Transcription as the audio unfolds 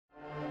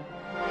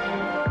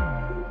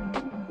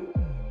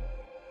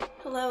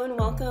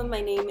everyone, welcome.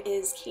 My name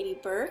is Katie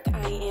Burke.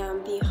 I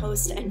am the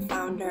host and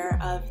founder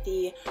of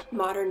the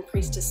Modern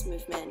Priestess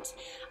Movement.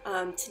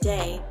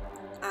 Today,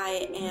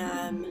 I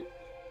am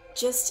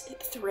just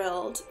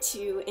thrilled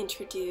to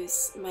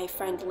introduce my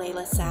friend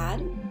Layla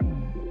Saad.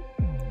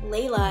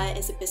 Layla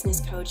is a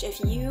business coach.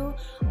 If you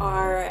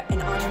are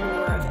an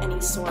entrepreneur of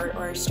any sort,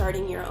 or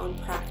starting your own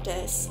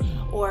practice,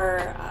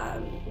 or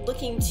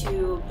looking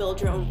to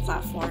build your own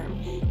platform,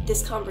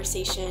 this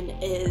conversation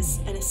is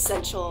an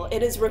essential,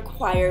 it is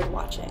required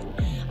watching.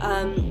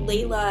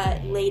 Layla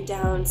laid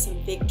down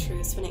some big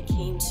truths when it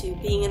came to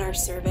being in our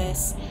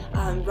service,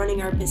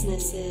 running our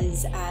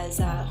businesses as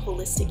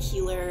holistic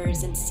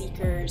healers and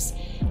seekers.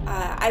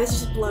 I was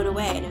just blown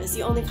away, and it was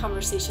the only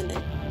conversation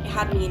that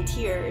had me in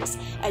tears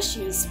as she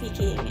was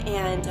speaking,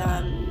 and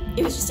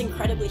it was just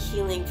incredibly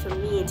healing for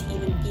me to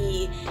even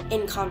be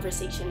in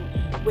conversation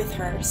with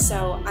her.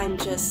 So I'm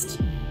just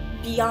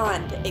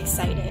beyond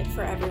excited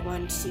for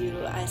everyone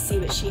to see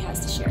what she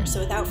has to share. So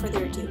without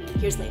further ado,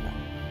 here's Layla.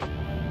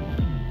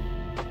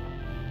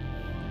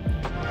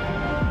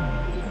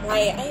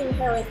 Hi, I am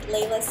here with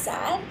Layla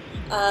Saad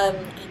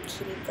and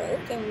Katie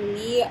Burke, and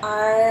we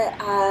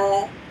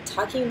are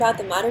talking about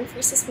the Modern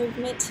Priestess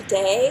Movement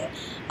today.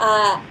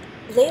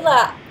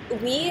 Layla,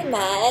 we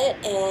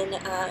met in,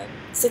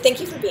 so thank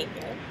you for being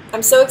here.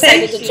 I'm so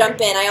excited to jump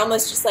in. I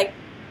almost just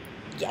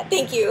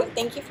thank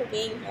you for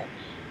being here.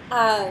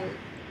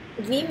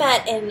 We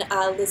met in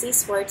Lizzie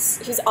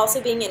Swartz, who's also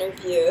being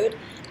interviewed,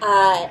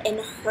 in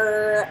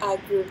her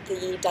group,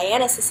 the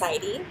Diana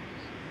Society.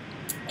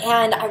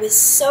 And I was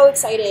so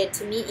excited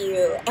to meet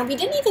you. And we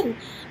didn't even,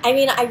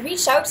 I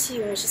reached out to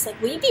you and was just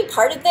like, will you be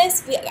part of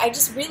this? I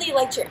just really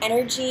liked your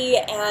energy.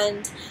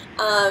 And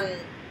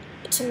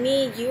to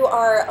me, you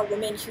are a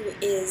woman who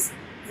is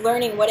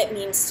learning what it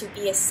means to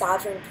be a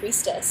sovereign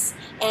priestess.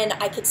 And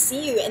I could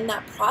see you in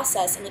that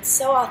process, and it's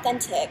so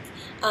authentic.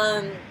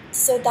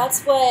 So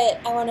that's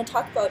what I want to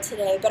talk about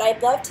today. But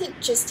I'd love to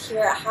just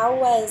hear how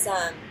was,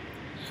 and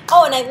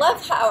I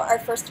love how our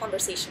first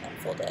conversation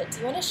unfolded. Do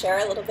you want to share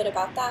a little bit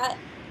about that?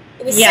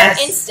 It was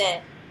so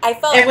instant. I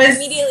felt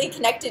immediately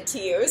connected to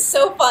you. It was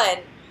so fun.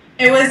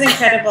 It was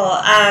incredible.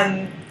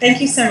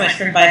 Thank you so much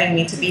for inviting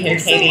me to be here,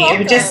 Katie. So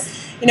it was just,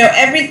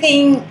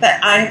 everything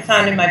that I have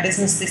found in my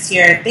business this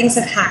year, things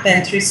have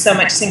happened through so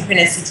much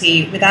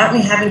synchronicity without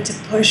me having to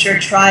push or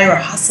try or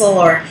hustle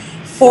or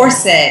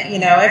force it.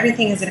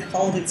 Everything has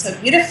unfolded so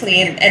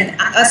beautifully, and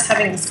us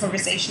having this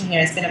conversation here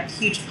has been a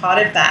huge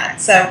part of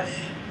that. So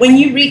when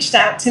you reached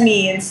out to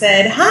me and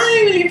said,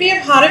 hi, will you be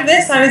a part of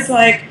this? I was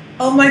like,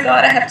 oh my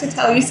God, I have to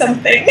tell you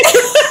something.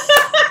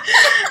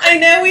 I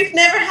know we've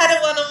never had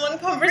a one-on-one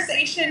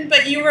conversation,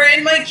 but you were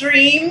in my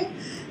dream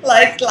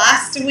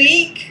last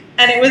week,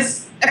 and it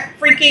was a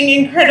freaking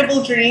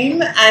incredible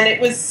dream, and it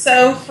was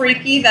so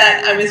freaky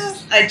that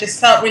I just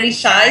felt really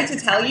shy to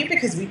tell you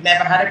because we've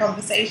never had a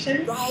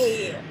conversation.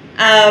 Right.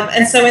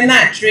 And so in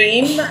that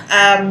dream,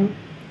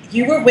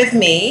 you were with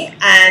me,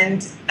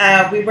 and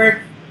we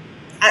were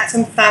at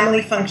some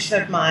family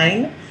function of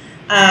mine.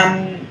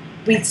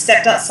 We'd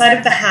stepped outside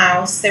of the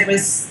house. There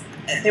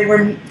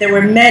were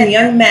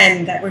young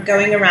men that were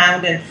going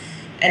around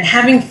and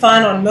having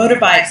fun on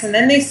motorbikes, and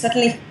then they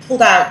suddenly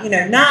pulled out,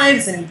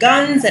 knives and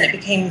guns, and it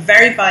became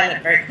very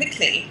violent very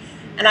quickly.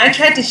 And I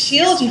tried to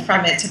shield you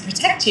from it to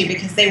protect you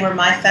because they were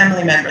my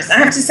family members. I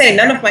have to say,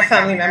 none of my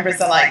family members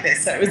are like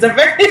this, so it was a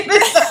very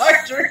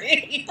bizarre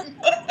dream.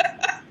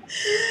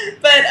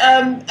 But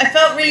I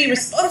felt really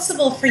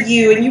responsible for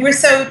you, and you were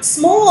so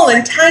small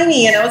and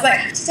tiny, and I was like, I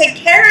have to take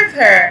care of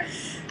her.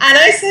 And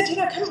I said,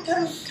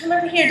 come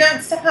over here,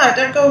 don't step out,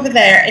 don't go over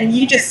there. And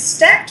you just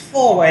stepped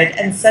forward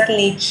and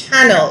suddenly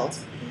channeled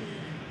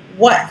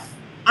what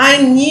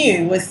I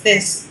knew was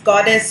this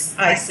goddess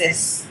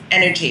Isis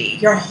energy.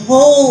 Your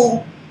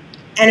whole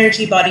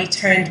energy body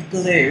turned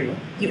blue.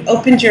 You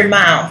opened your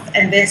mouth,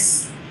 and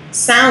this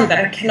sound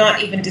that I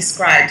cannot even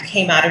describe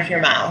came out of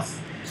your mouth.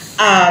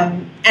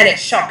 And it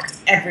shocked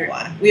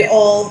everyone. We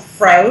all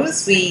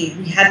froze. We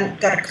hadn't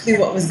got a clue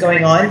what was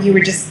going on. You were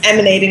just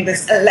emanating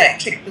this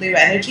electric blue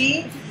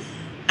energy.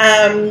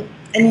 And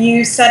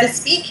you started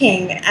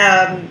speaking.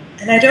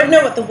 And I don't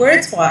know what the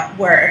words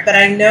were, but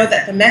I know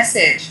that the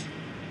message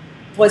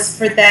was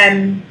for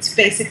them to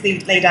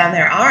basically lay down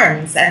their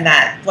arms, and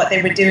that what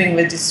they were doing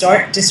was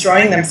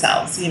destroying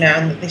themselves, and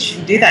that they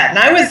shouldn't do that. And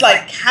I was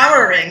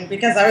cowering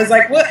because I was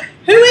like, what?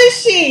 Who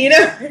is she?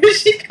 Where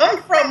does she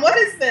come from? What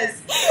is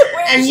this?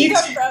 Where did she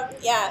come from?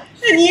 Yeah.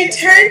 And you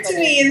turned to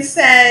me and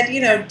said,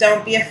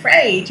 don't be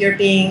afraid. You're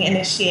being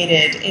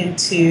initiated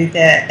into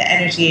the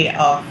energy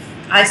of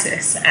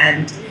Isis,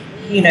 and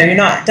you're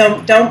not.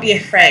 Don't be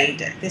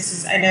afraid.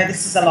 I know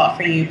this is a lot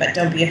for you, but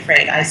don't be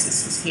afraid.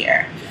 Isis is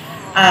here.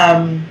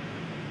 And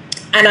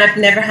I've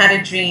never had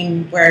a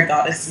dream where a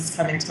goddess has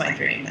come into my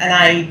dream. And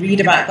I read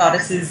about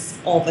goddesses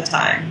all the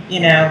time,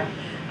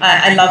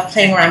 I love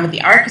playing around with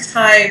the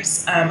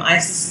archetypes.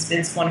 Isis has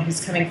been someone who's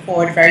coming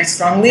forward very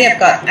strongly. I've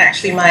got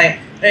actually I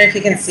don't know if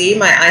you can see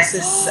my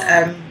Isis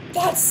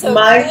That's so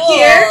mug cool.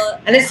 here.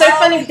 And it's so Oh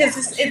funny my because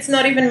gosh. it's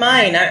not even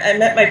mine.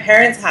 I'm at my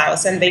parents'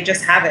 house and they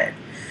just have it.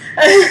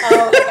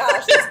 Oh my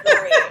gosh, that's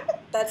great.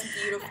 That's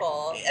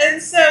beautiful.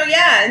 And so,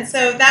 yeah, and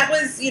so that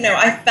was,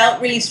 I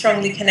felt really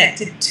strongly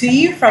connected to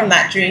you from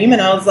that dream.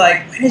 And I was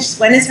like,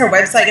 when is her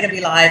website going to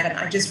be live? And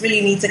I just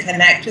really need to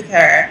connect with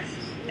her.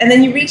 And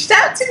then you reached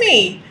out to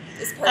me.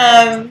 It's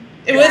perfect.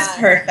 It was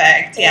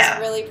perfect. It Yeah.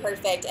 was really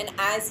perfect. And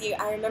I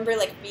remember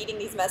like reading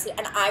these messages,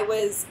 and I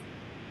was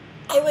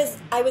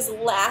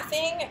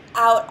laughing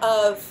out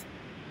of,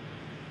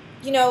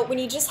 when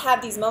you just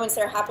have these moments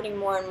that are happening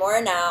more and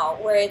more now,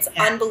 where it's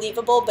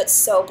unbelievable but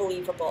so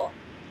believable.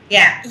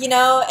 Yeah.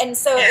 And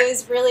so it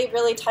was really,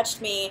 really touched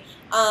me.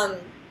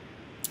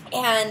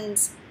 And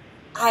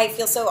I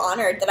feel so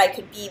honored that I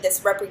could be this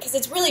because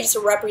it's really just a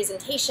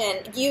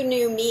representation. You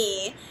knew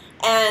me.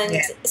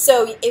 And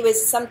so it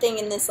was something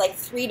in this like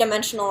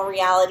 3-dimensional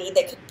reality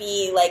that could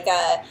be like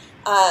a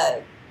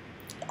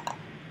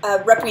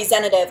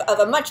representative of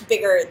a much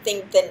bigger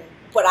thing than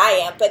what I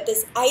am. But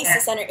this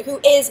Isis energy,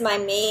 who is my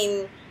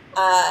main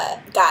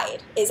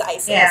guide, is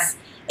Isis. Yeah.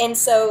 And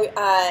so,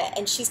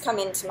 and she's come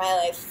into my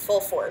life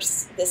full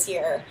force this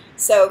year.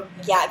 So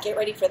yeah, get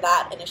ready for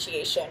that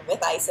initiation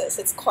with Isis.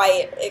 It's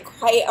quite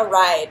a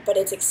ride, but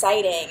it's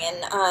exciting.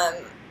 And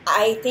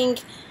I think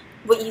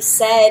what you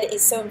said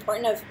is so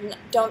important of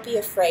don't be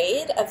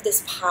afraid of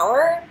this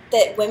power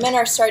that women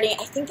are starting.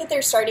 I think that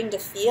they're starting to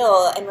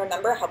feel and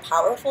remember how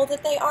powerful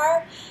that they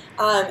are.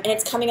 And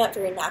it's coming up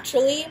very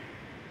naturally.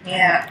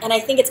 Yeah. And I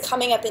think it's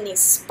coming up in these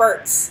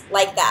spurts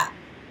like that,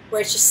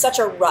 where it's just such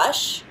a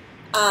rush.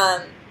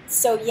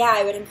 So yeah,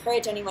 I would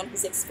encourage anyone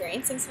who's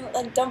experiencing something,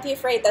 like, don't be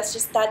afraid. I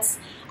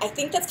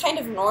think that's kind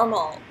of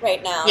normal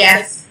right now.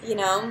 Yes. It's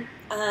like,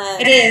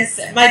 it is.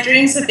 My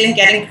dreams have been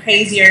getting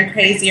crazier and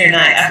crazier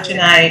night after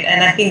night,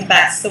 and I think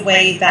that's the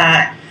way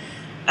that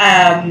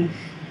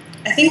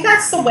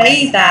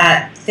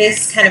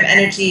this kind of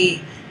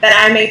energy, that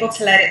I'm able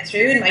to let it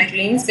through in my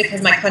dreams,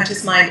 because my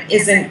conscious mind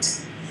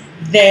isn't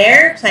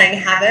there playing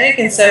havoc.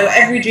 And so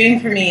every dream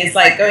for me is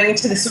like going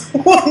into this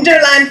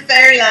wonderland,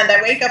 fairyland.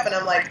 I wake up and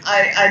I'm like,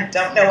 I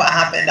don't know what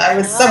happened. I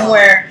was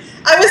somewhere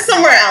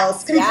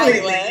else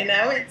completely.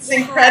 It's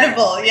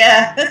incredible.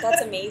 Yeah.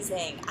 That's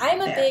amazing. I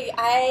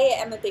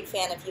am a big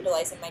fan of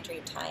utilizing my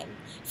dream time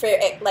for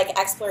like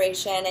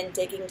exploration and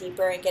digging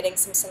deeper and getting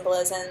some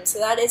symbolism. So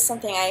that is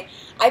something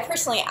I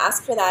personally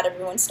ask for that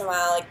every once in a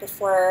while, like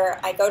before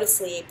I go to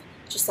sleep.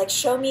 Just like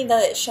show me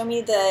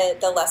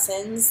the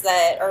lessons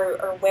that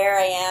or where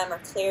I am, or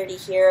clarity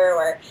here,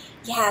 or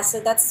so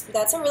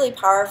that's a really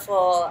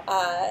powerful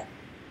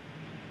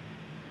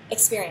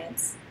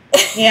experience.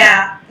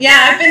 Yeah,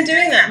 I've been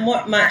doing that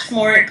much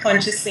more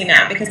consciously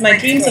now, because my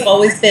dreams have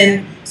always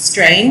been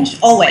strange,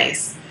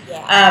 always.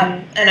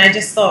 Yeah. And I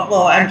just thought,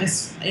 well, I'm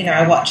just,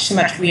 I watch too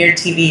much weird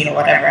TV or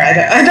whatever. I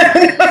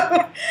don't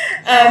know.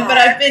 But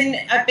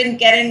I've been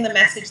getting the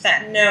message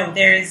that no,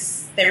 there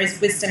is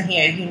wisdom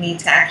here. You need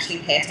to actually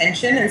pay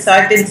attention. And so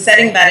I've been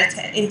setting that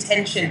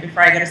intention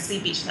before I go to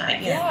sleep each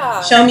night.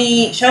 Show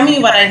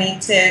me what I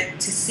need to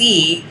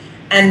see,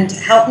 and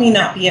help me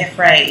not be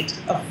afraid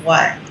of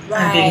what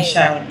I'm being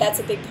shown. That's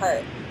a big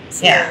part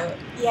too.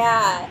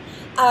 Yeah.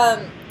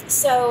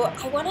 So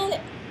I want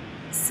to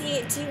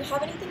see, do you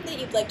have anything that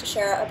you'd like to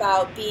share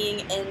about being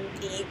in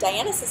the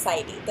Diana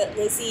Society that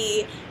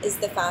Lizzie is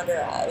the founder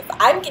of?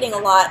 I'm getting a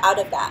lot out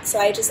of that. So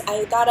I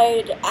thought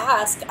I'd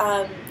ask,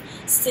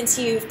 since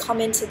you've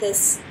come into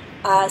this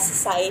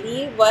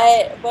society,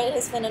 what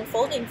has been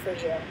unfolding for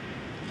you?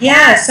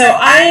 Yeah, so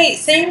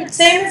same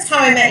as how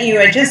I met you.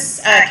 I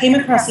just came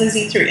across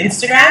Lizzie through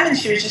Instagram, and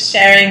she was just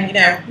sharing,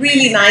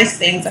 really nice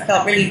things. I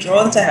felt really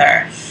drawn to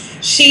her.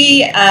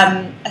 She,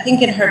 I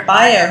think in her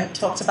bio,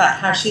 talked about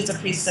how she's a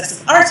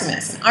priestess of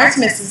Artemis, and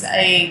Artemis is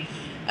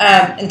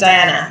and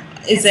Diana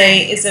is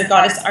a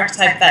goddess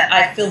archetype that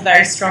I feel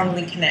very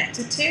strongly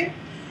connected to.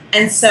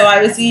 And so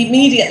I was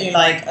immediately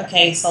like,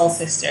 okay, soul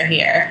sister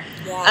here.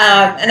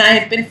 Yeah. And I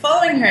had been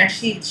following her, and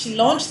she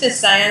launched this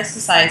Diana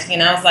Society,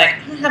 and I was like,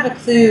 I don't have a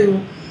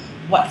clue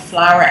what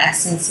flower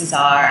essences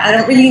are. I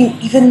don't really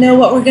even know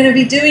what we're going to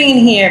be doing in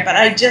here, but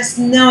I just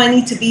know I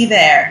need to be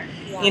there.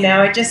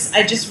 Yeah. I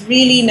just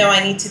really know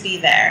I need to be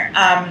there.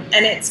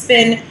 And it's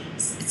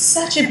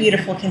such a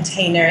beautiful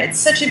container. It's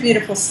such a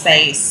beautiful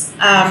space.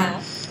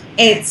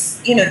 It's,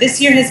 this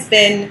year has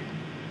been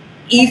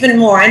even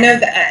more,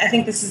 I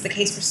think this is the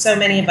case for so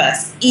many of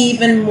us,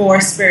 even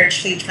more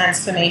spiritually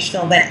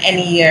transformational than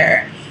any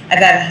year I've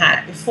ever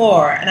had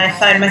before. And I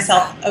find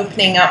myself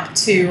opening up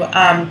to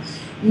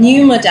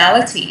new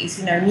modalities,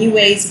 new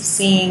ways of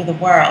seeing the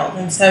world.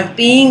 And so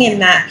being in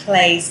that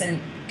place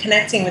and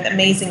connecting with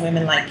amazing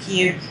women like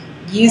you,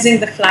 using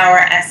the flower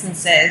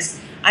essences,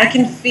 I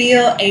can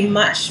feel a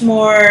much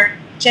more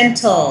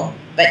gentle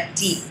but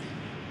deep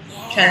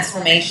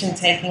transformation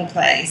taking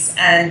place.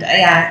 And I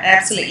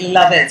absolutely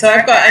love it. So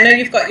I know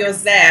you've got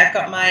yours there. I've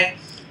got my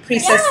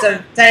priestess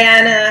of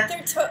Diana.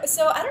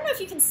 So I don't know if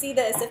you can see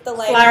this, if the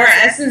light... Flower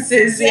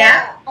essences,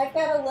 yeah. I've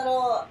got a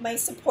little, my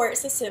support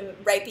system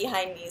right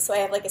behind me. So I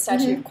have like a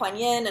statue of Kuan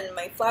Yin and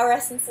my flower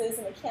essences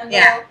and a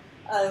candle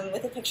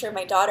with a picture of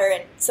my daughter.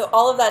 And so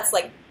all of that's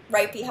like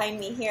right behind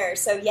me here.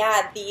 So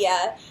yeah,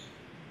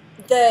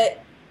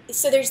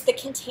 so there's the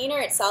container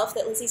itself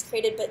that Lizzie's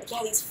created, but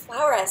yeah, these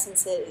flower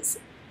essences.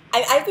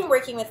 I've been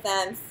working with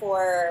them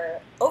for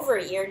over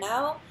a year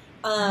now.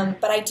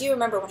 But I do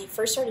remember when I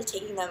first started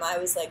taking them, I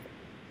was like,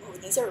 oh,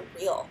 these are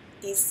real.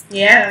 These,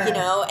 you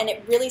know, and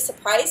it really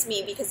surprised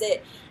me because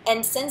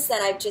and since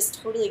then I've just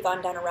totally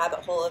gone down a rabbit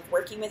hole of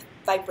working with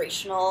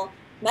vibrational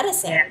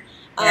medicine.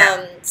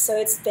 So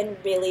it's been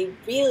really,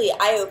 really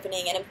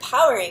eye-opening and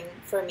empowering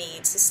for me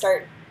to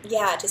start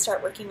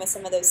working with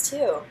some of those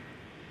too.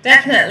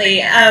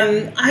 Definitely.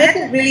 I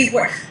hadn't really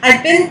worked.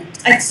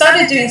 I'd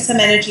started doing some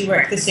energy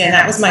work this year, and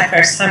that was my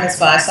first time as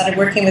well. I started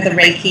working with a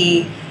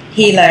Reiki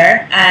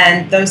healer,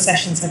 and those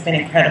sessions have been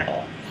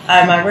incredible.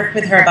 I work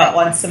with her about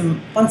once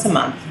a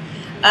month.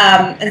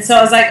 And so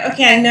I was like,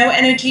 okay, I know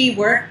energy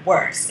work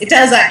works. It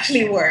does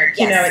actually work.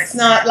 You know, it's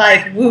not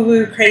like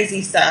woo-woo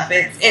crazy stuff.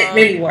 It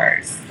really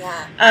works.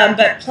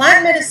 But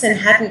plant medicine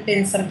hadn't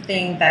been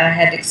something that I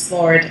had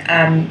explored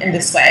in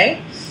this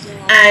way.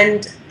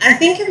 And I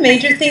think a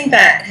major thing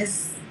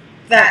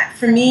that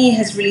for me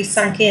has really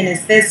sunk in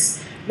is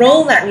this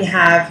role that we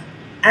have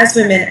as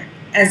women,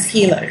 as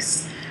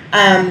healers.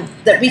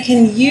 That we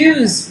can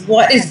use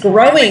what is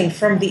growing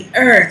from the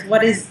earth,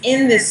 what is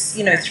in this,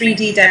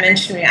 3D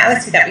dimension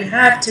reality that we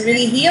have to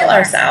really heal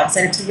ourselves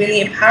and to really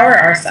empower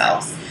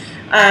ourselves.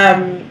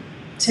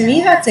 To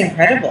me, that's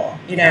incredible.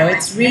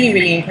 It's really,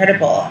 really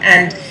incredible.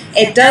 And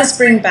it does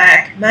bring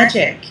back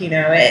magic,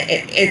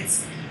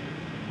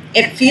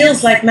 it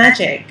feels like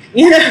magic,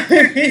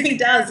 it really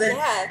does.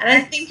 And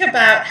I think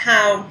about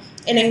how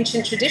in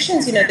ancient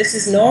traditions, this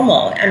is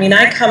normal. I mean,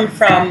 my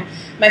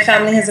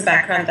family has a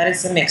background that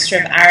is a mixture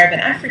of Arab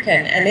and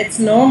African, and it's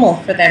normal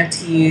for them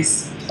to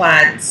use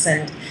plants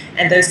and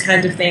those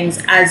kinds of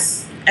things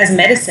as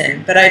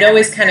medicine. But I'd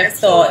always kind of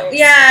thought,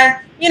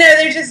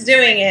 they're just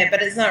doing it,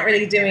 but it's not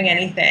really doing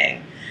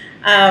anything.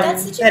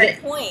 That's such a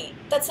good point.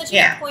 That's such a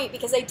good point,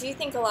 because I do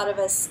think a lot of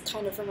us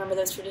kind of remember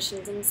those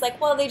traditions, and it's like,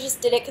 well, they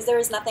just did it because there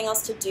was nothing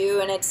else to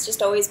do, and it's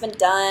just always been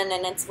done,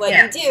 and it's what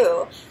you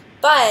do.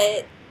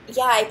 But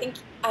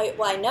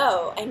I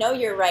know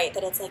you're right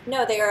that it's like,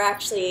 no, they are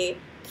actually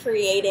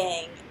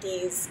creating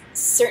these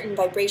certain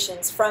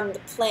vibrations from the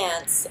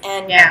plants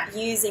and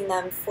using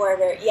them for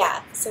their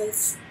so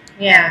it's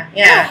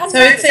so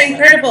it's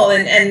incredible.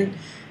 And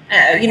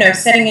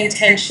setting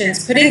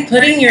intentions,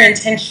 putting your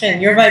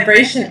intention, your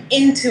vibration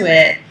into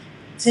it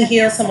to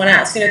heal someone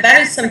else.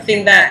 That is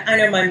something that I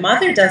know my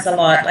mother does a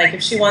lot. Like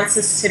if she wants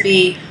us to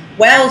be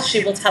well,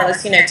 she will tell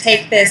us,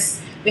 take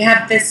this. We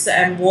have this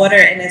water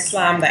in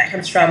Islam that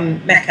comes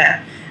from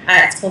Mecca.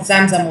 It's called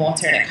Zamzam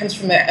water, and it comes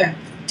from a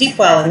deep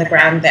well in the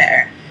ground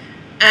there.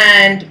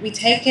 And we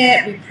take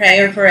it, we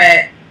pray over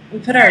it, we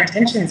put our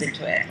intentions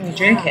into it, and we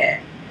drink it.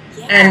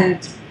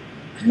 And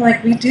I'm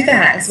like, we do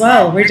that as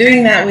well. We're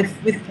doing that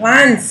with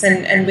plants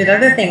and with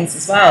other things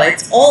as well.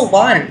 It's all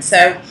one.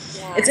 So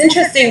it's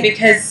interesting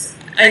because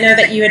I know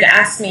that you had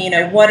asked me,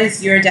 what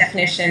is your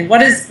definition? What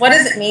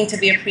does it mean to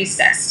be a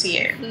priestess to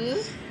you?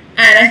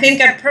 And I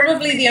think I'm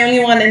probably the only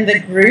one in the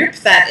group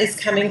that is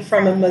coming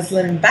from a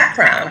Muslim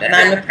background, and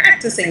I'm a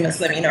practicing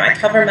Muslim. I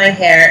cover my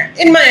hair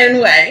in my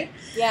own way.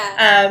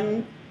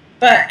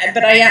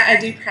 But I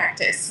do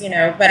practice.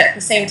 But at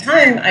the same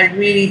time, I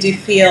really do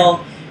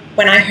feel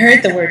when I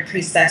heard the word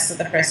priestess for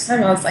the first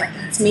time, I was like,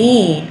 that's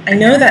me. I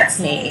know that's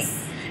me.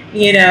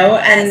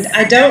 And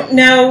I don't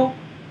know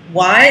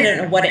why, I don't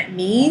know what it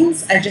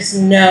means, I just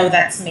know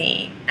that's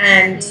me.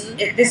 And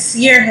this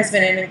year has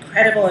been an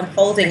incredible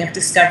unfolding of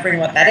discovering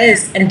what that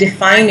is and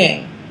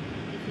defining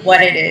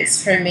what it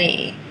is for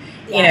me.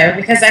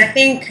 Because I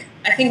think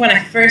when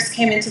I first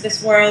came into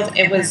this world,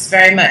 it was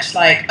very much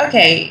like,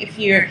 okay, if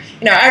you're,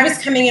 I was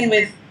coming in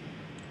with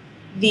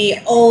the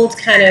old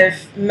kind of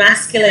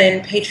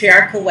masculine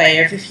patriarchal way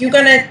of, if you're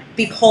going to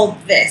be called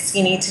this,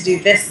 you need to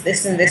do this,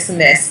 this, and this, and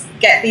this,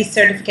 get these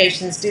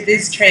certifications, do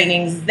these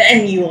trainings,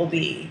 then you will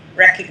be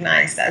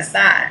recognized as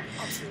that.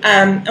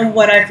 And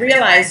what I've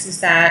realized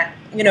is that,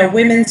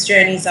 women's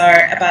journeys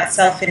are about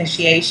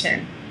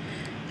self-initiation.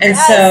 And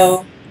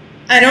so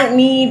I don't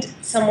need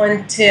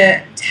someone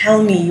to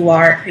tell me you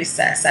are a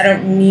priestess. I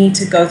don't need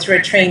to go through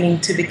a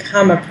training to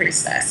become a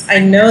priestess. I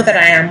know that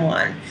I am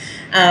one.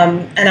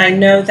 And I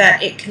know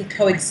that it can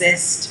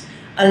coexist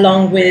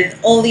along with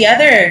all the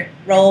other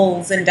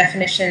roles and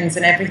definitions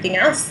and everything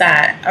else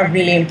that are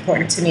really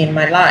important to me in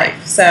my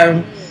life.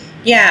 So,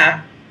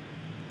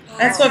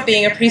 that's what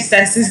being a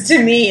priestess is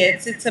to me.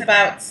 It's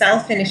about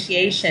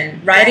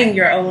self-initiation, writing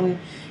your own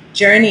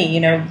journey,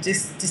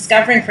 just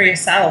discovering for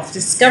yourself,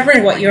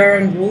 discovering what your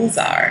own rules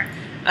are,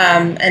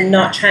 and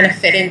not trying to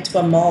fit into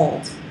a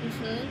mold.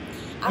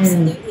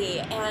 Absolutely.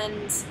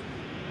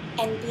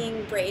 And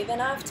being brave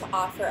enough to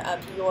offer up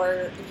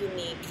your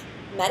unique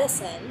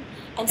medicine.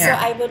 And so Yeah.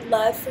 I would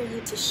love for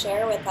you to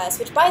share with us,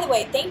 which, by the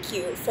way, thank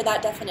you for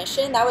that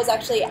definition. That was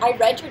actually, I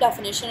read your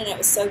definition and it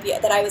was so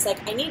beautiful that I was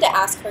like, I need to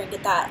ask her and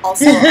get that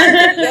also on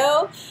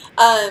video.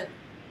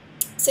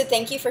 So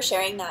thank you for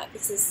sharing that.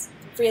 This is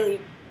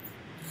really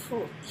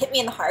hit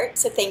me in the heart.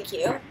 So thank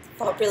you.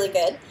 Felt really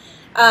good.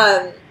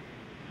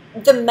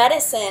 The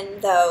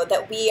medicine, though,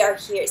 that we are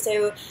here,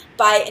 so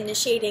by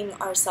initiating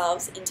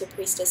ourselves into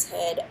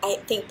priestesshood, I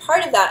think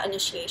part of that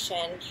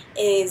initiation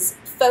is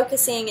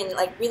focusing and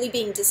like really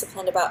being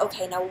disciplined about,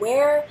 okay, now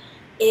where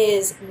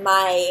is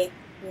my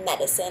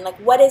medicine? Like,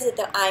 what is it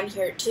that I'm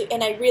here to,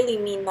 and I really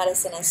mean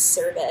medicine as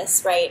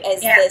service, right?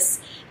 As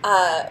this,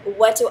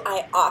 what do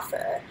I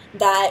offer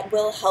that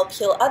will help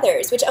heal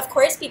others, which of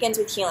course begins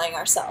with healing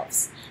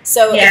ourselves.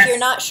 So if you're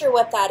not sure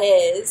what that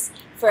is,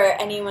 for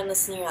anyone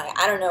listening, you're like,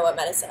 I don't know what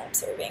medicine I'm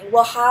serving.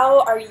 Well,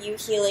 how are you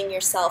healing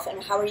yourself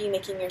and how are you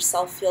making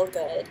yourself feel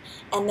good?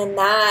 And then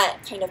that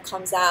kind of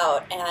comes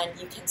out and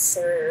you can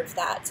serve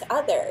that to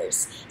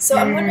others. So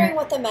I'm wondering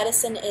what the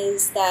medicine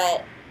is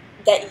that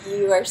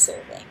you are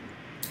serving.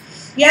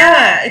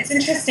 Yeah, it's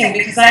interesting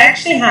because I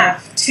actually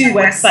have two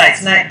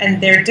websites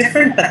and they're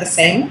different but the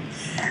same.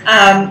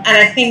 And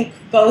I think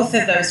both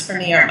of those for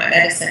me are my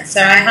medicine. So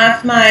I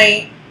have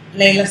my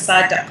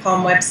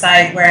laylasaad.com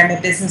website where I'm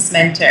a business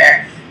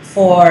mentor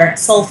for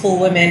soulful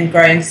women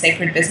growing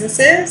sacred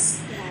businesses.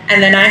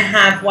 And then I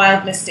have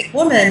Wild Mystic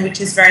Woman,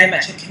 which is very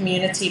much a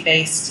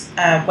community-based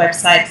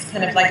website. It's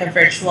kind of like a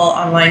virtual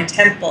online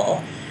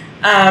temple.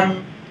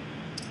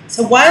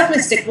 So Wild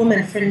Mystic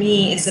Woman for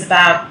me is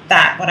about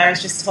that, what I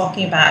was just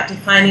talking about,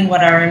 defining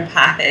what our own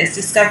path is,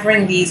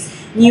 discovering these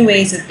new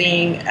ways of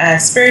being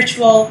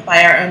spiritual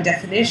by our own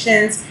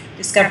definitions,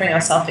 discovering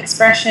our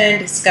self-expression,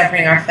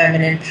 discovering our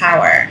feminine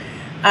power.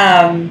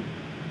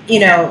 You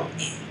know,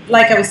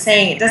 like I was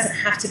saying, it doesn't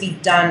have to be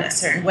done a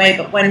certain way,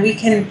 but when we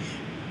can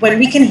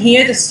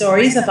hear the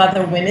stories of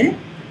other women,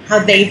 how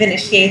they've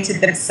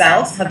initiated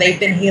themselves, how they've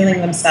been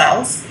healing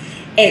themselves,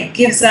 it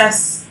gives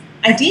us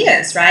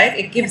ideas, right?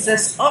 It gives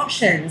us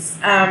options.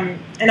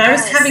 And I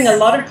was having a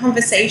lot of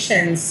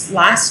conversations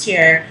last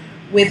year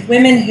with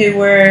women who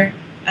were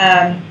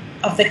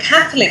of the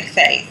Catholic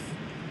faith,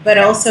 but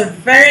also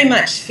very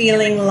much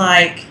feeling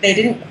like they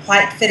didn't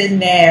quite fit in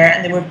there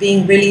and they were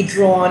being really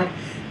drawn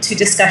to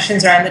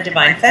discussions around the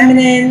divine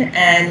feminine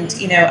and,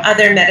 you know,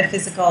 other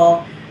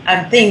metaphysical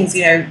things,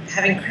 you know,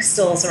 having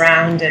crystals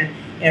around and,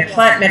 you know,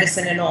 plant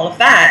medicine and all of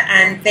that.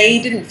 And they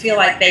didn't feel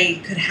like they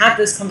could have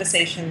those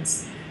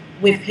conversations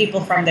with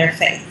people from their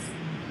faith,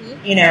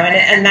 you know,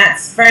 and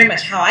that's very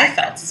much how I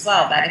felt as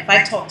well, that if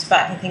I talked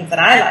about the things that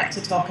I like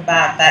to talk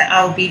about, that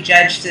I'll be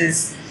judged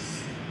as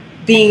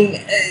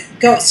being,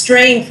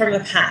 straying from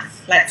the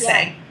path, let's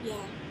say.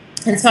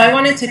 And so I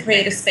wanted to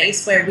create a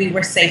space where we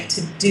were safe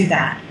to do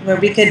that, where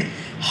we could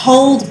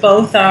hold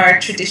both our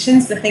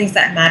traditions, the things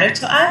that matter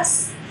to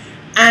us,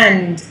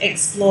 and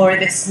explore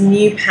this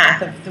new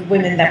path of the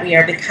women that we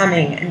are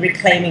becoming and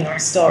reclaiming our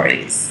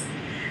stories.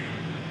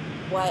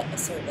 What a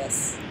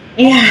service.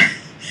 Yeah.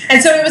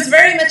 And so it was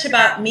very much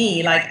about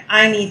me, like,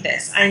 I need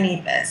this, I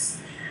need this.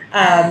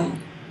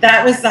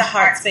 That was the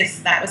heart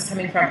space that was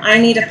coming from. I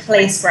need a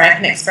place where I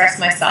can express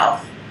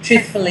myself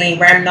truthfully,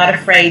 where I'm not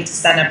afraid to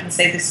stand up and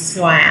say, this is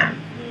who I am.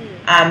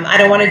 I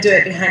don't want to do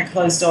it behind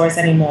closed doors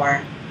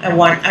anymore. I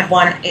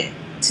want it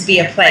to be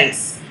a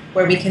place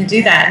where we can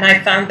do that. And I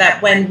found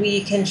that when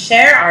we can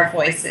share our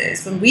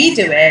voices, when we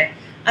do it,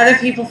 other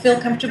people feel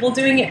comfortable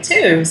doing it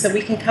too. So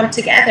we can come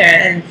together,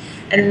 and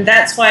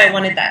that's why I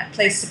wanted that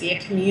place to be a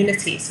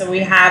community. So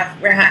we'll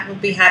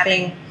be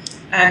having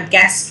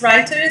guest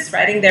writers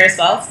writing there as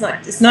well.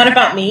 It's not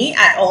about me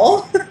at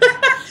all.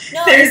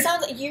 No, it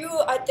sounds like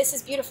this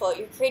is beautiful.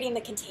 You're creating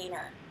the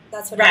container.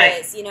 That's what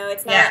it is. You know,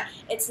 it's not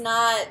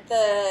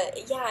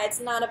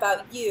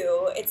about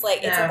you. It's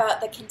like, it's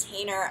about the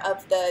container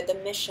of the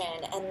mission.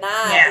 And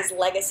that is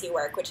legacy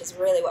work, which is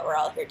really what we're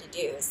all here to do.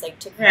 It's like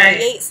to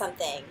create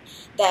something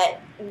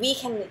that we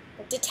can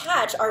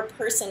detach our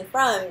person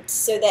from,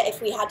 so that if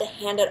we had to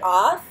hand it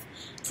off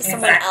to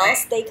someone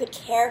else, they could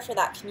care for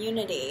that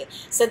community.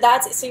 So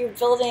you're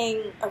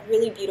building a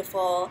really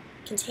beautiful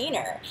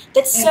container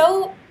that's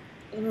so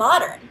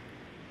modern,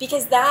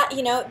 because that,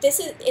 you know,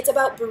 it's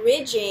about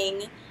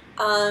bridging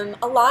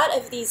a lot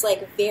of these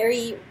like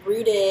very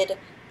rooted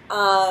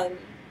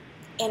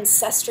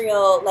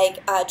ancestral,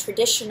 like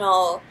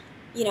traditional,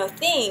 you know,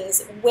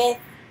 things with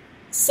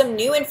some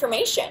new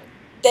information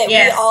that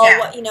we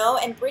all, you know,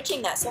 and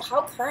bridging that. So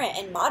how current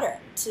and modern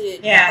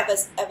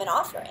of an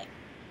offering.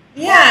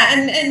 Yeah,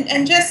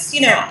 and just, you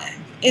know,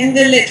 in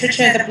the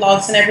literature, the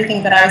blogs and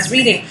everything that I was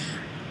reading,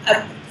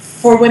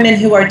 for women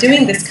who are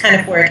doing this kind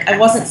of work, I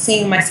wasn't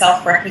seeing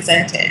myself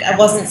represented. I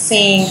wasn't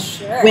seeing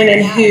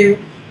women who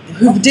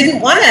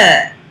didn't want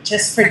to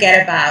just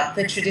forget about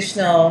the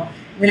traditional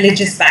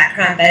religious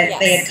background that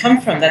they had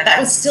come from, that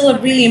was still a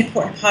really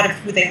important part of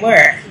who they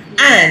were.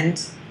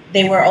 And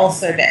they were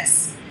also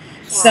this.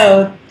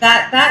 So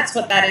that's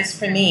what that is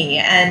for me.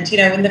 And, you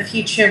know, in the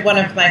future, one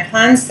of my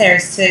plans there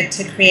is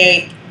to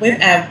create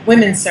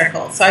women's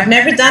circles. So I've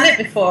never done it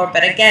before,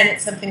 but again,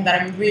 it's something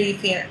that I'm really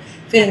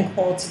feeling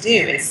called to do.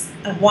 Is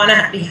I want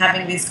to be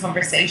having these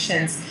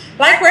conversations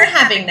like we're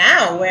having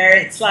now, where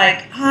it's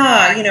like,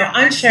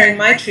 I'm sharing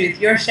my truth,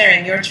 you're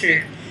sharing your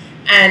truth,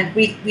 and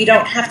we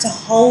don't have to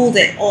hold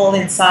it all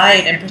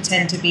inside and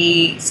pretend to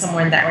be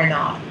someone that we're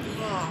not.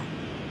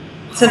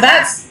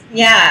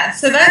 Yeah.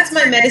 So that's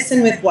my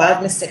medicine with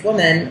Wild Mystic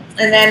Woman,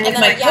 and then with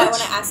my coach. I want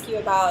to ask you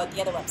about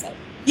the other website.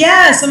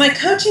 Yeah, so my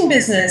coaching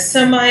business.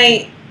 So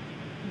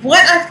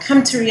what I've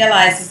come to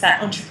realize is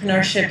that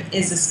entrepreneurship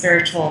is a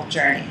spiritual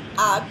journey.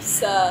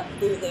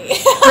 Absolutely.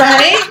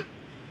 Right?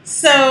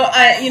 So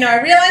I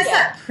realized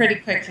that pretty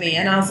quickly,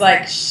 and I was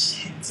like,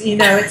 shit,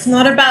 it's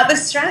not about the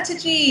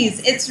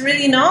strategies. It's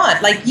really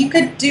not. Like, you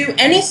could do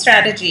any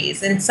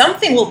strategies and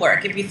something will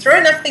work. If you throw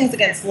enough things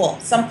against the wall,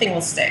 something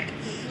will stick.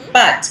 Mm-hmm.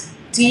 But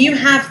do you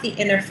have the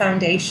inner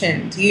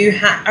foundation?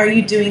 Are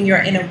you doing your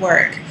inner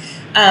work?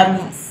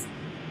 Yes.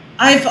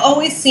 I've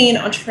always seen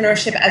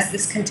entrepreneurship as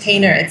this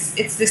container.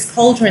 It's this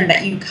cauldron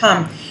that you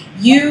come.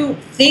 You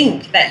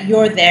think that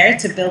you're there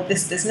to build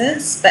this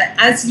business, but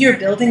as you're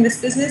building this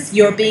business,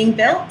 you're being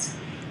built,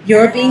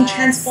 you're being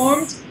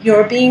transformed,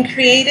 you're being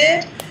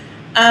created.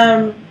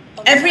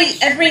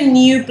 Every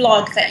new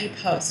blog that you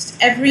post,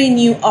 every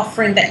new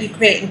offering that you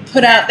create and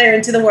put out there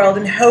into the world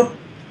and hope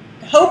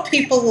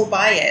people will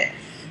buy it,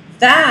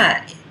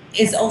 that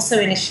is also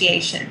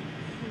initiation.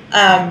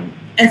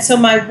 And so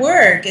my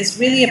work is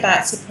really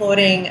about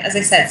supporting, as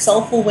I said,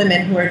 soulful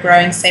women who are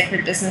growing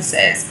sacred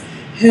businesses,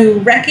 who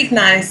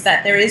recognize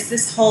that there is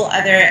this whole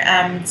other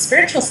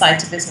spiritual side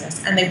to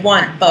business, and they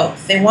want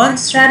both. They want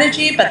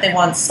strategy, but they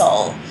want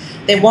soul.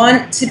 They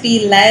want to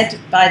be led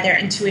by their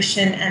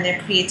intuition and their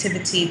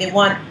creativity. They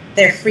want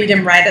their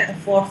freedom right at the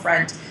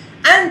forefront.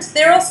 And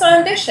they're also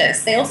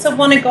ambitious. They also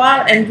want to go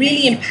out and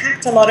really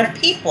impact a lot of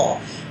people,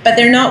 but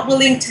they're not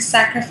willing to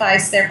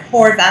sacrifice their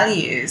core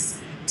values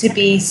to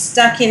be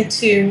stuck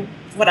into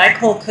what I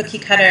call cookie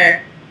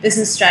cutter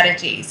business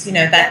strategies,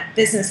 that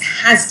business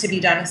has to be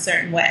done a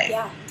certain way.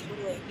 Yeah,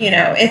 totally.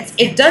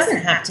 It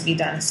doesn't have to be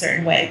done a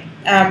certain way.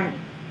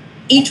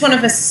 Each one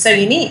of us is so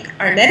unique.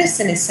 Our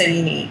medicine is so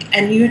unique.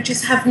 And you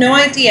just have no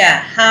idea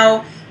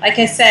how, like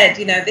I said,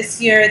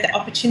 this year, the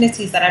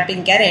opportunities that I've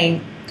been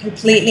getting,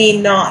 completely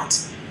not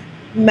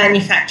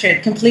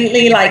manufactured,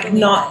 completely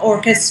not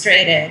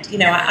orchestrated.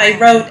 I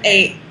wrote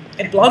a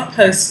blog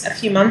post a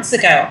few months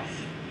ago,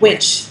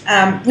 which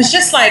was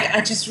just like, I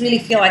just really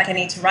feel like I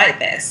need to write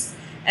this.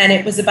 And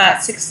it was about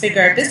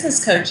 6-figure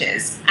business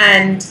coaches,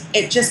 and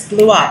it just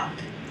blew up.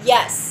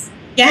 Yes.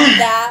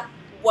 Yeah.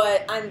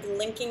 I'm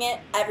linking it.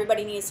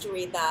 Everybody needs to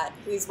read that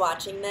who's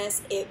watching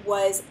this. It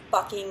was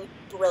fucking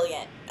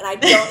brilliant. And I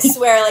don't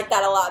swear like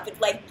that a lot, but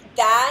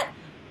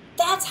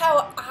that's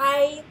how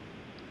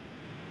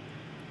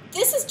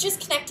this is just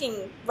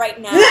connecting right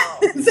now.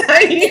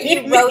 That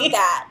you wrote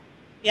that.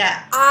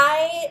 Yeah.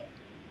 I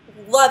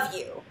love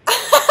you.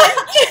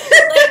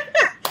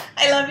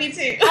 I love you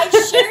too. I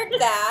shared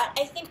that,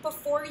 I think,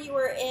 before you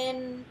were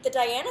in the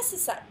Diana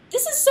Society.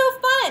 This is so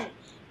fun.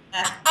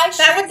 I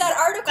shared that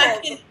article.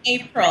 Back in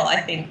April, I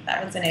think.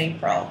 That was in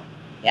April.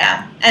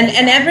 Yeah.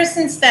 And ever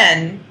since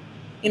then,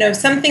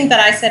 something that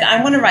I said,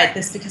 I want to write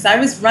this because I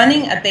was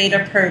running a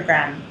beta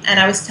program, and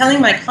I was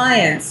telling my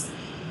clients,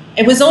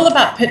 it was all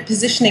about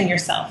positioning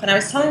yourself. And I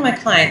was telling my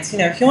clients,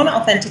 if you want to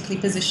authentically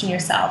position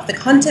yourself, the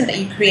content that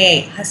you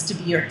create has to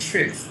be your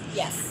truth.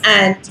 Yes.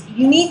 And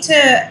you need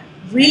to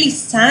really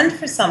stand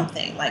for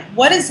something. Like,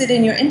 what is it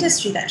in your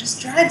industry that just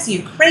drives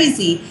you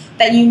crazy,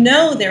 that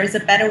there is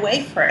a better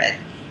way for it?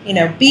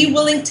 Be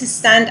willing to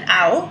stand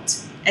out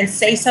and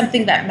say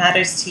something that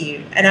matters to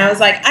you. And I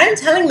was like, I'm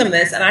telling them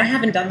this, and I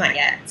haven't done that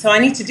yet. So I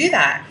need to do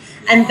that.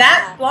 Yeah. And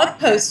that blog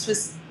post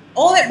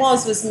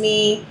was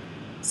me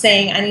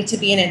saying I need to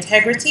be in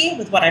integrity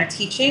with what I'm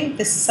teaching.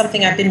 This is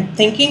something I've been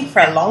thinking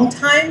for a long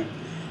time.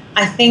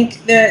 I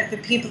think the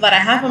people that I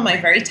have on my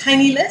very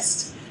tiny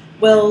list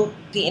will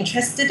be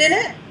interested in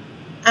it.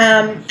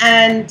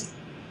 And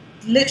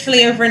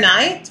literally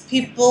overnight,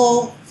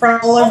 people from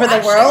all over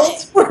the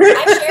world.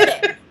 I shared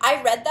it. I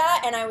read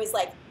that and I was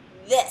like,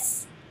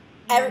 this.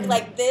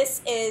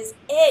 This is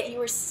it. You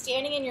were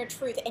standing in your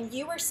truth, and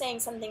you were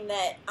saying something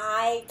that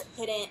I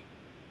couldn't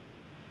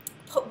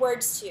put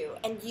words to,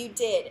 and you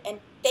did. And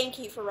thank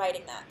you for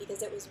writing that,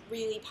 because it was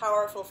really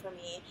powerful for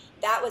me.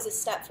 That was a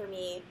step for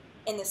me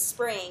in the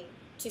spring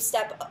to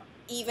step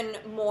even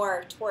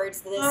more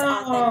towards this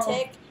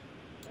authentic.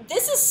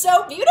 This is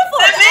so beautiful.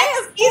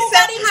 That makes me so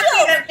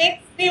happy. That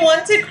makes me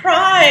want to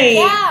cry.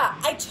 Yeah,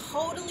 I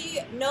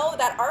totally know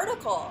that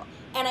article.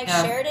 And I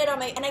shared it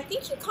on and I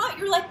think you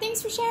were like,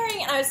 thanks for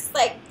sharing. And I was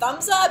like,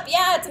 thumbs up.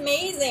 Yeah, it's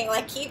amazing.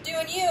 Like, keep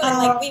doing you.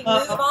 And we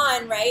move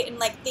on, right? And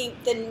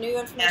the new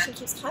information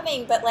keeps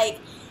coming. But I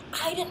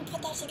didn't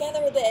put that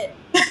together that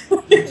you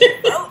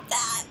wrote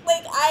that.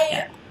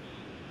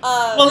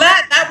 Well,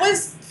 that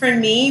was, for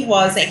me,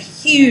 was a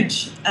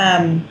huge,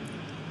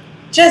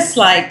 just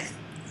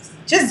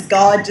just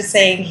God just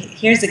saying,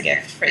 here's a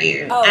gift for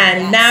you. Oh,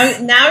 and yes.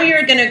 now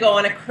you're going to go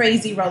on a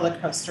crazy roller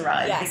coaster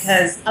ride, Yes.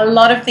 because a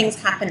lot of things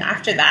happen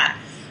after that.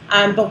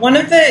 But one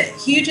of the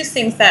hugest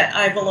things that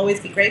I will always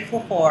be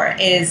grateful for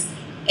is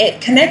it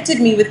connected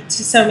me to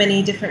so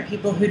many different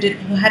people who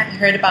hadn't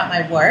heard about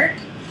my work.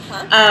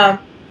 Uh-huh.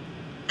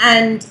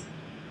 And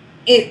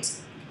it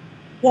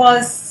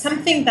was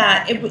something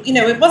that, it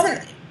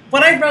wasn't,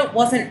 what I wrote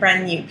wasn't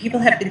brand new.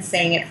 People had been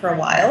saying it for a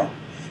while.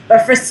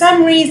 But for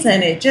some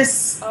reason, it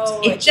just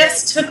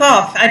took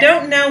off. I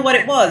don't know what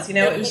it was.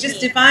 It was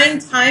just divine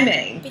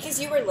timing. Because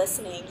you were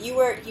listening. You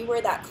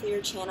were that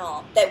clear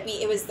channel that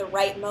it was the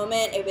right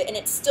moment, and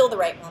it's still the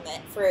right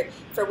moment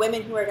for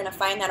women who are going to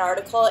find that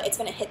article. It's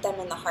going to hit them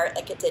in the heart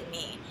like it did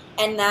me,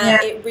 and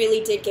that it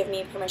really did give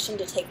me permission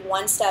to take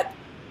one step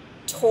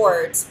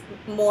towards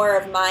more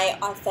of my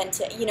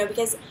authentic.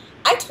 Because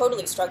I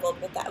totally struggled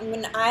with that.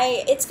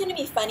 It's going to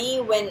be funny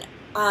when.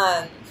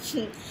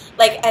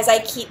 Like as I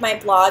keep my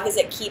blog, as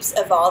it keeps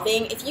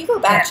evolving, if you go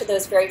back to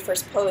those very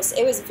first posts,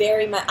 it was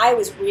very much, I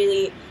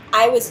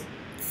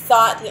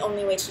thought the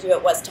only way to do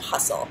it was to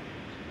hustle.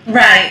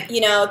 Right.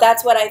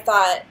 That's what I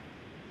thought,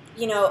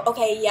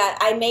 okay, yeah,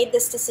 I made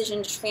this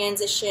decision to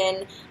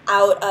transition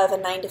out of a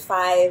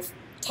 9-to-5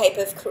 type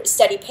of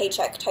steady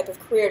paycheck type of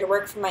career to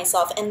work for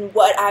myself. And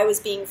what I was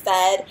being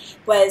fed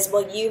was,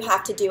 well, you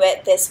have to do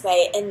it this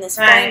way in this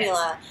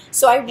formula.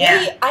 So I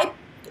really, I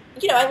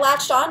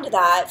latched onto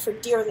that for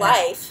dear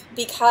life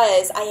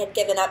because I had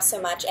given up so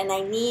much and I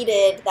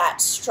needed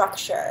that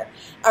structure.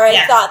 Or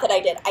I thought that I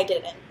did. I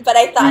didn't. But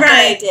I thought that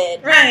I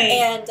did. Right.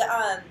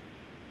 And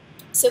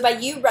so by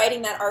you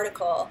writing that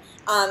article,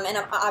 and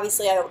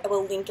obviously I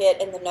will link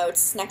it in the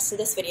notes next to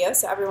this video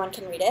so everyone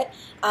can read it,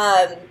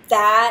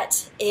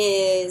 that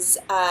is...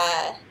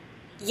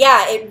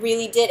 it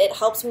really did. It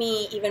helped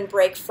me even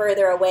break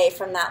further away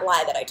from that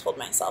lie that I told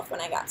myself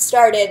when I got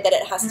started, that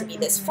it has to be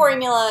this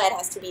formula, it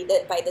has to be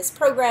by this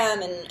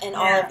program, and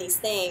all of these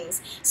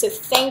things. So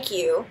thank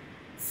you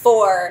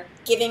for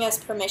giving us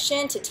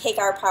permission to take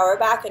our power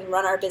back and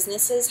run our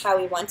businesses how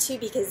we want to,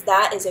 because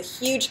that is a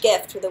huge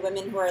gift for the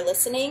women who are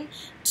listening,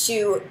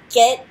 to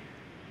get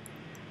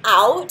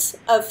out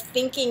of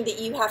thinking that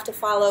you have to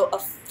follow a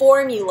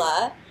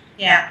formula.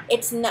 Yeah.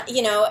 It's not,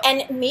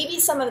 and maybe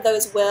some of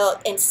those will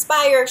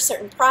inspire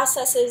certain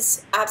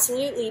processes,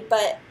 absolutely,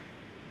 but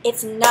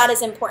it's not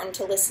as important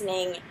to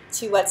listening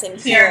to what's in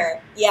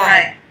here. Yeah.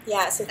 Right.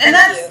 Yeah, so and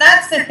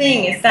that's the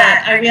thing, is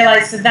that I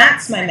realized, so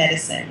that's my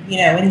medicine,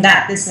 in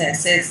that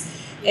business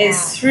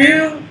is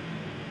through,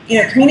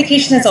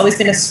 communication has always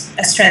been a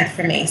strength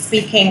for me.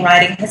 Speaking,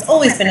 writing has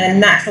always been a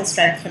natural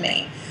strength for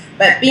me.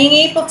 But being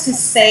able to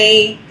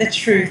say the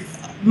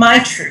truth, my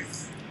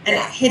truth, and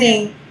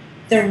hitting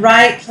the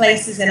right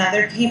places in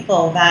other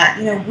people, that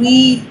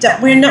we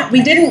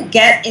didn't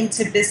get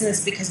into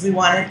business because we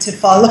wanted to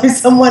follow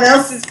someone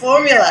else's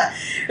formula.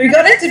 We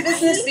got into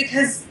business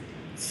because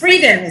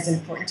freedom is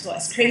important to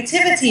us,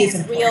 creativity is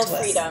important to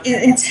us,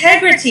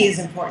 integrity is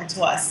important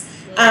to us,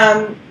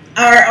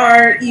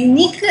 our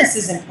uniqueness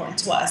is important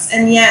to us,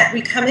 and yet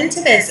we come into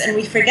this and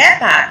we forget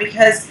that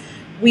because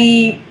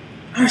we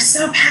are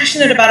so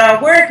passionate about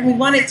our work and we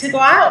want it to go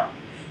out.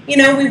 We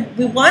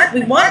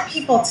want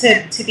people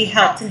to be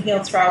helped and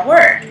healed through our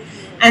work.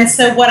 And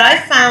so what I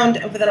found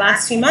over the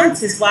last few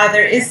months is, while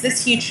there is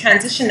this huge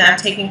transition now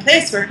taking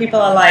place where people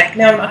are like,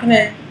 no, I'm not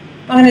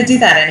going to do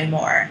that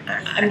anymore.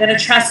 I'm going to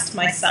trust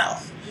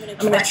myself. I'm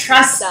going to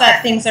trust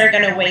that things are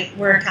going to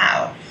work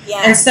out.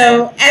 Yeah. And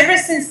so ever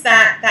since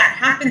that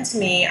happened to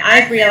me,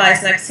 I've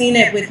realized, and I've seen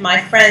it with my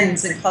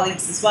friends and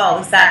colleagues as well,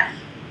 is that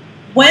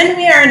when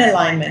we are in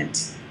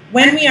alignment,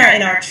 when we are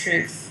in our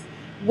truth,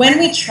 when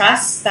we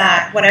trust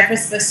that whatever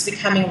is supposed to be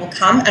coming will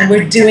come, and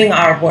we're doing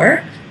our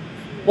work,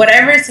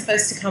 whatever is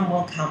supposed to come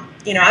will come.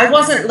 I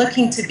wasn't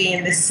looking to be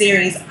in this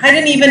series. I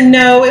didn't even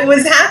know it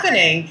was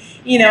happening.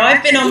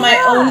 I've been on my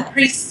own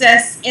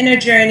priestess inner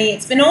journey.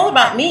 It's been all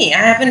about me. I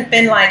haven't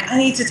been like, I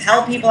need to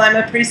tell people I'm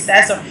a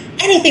priestess or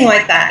anything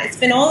like that. It's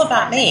been all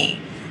about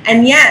me.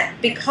 And yet,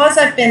 because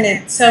I've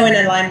been so in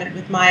alignment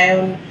with my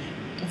own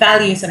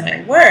values and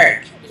my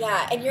work,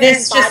 and your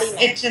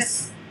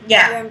embodiment.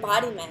 Your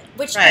embodiment,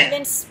 which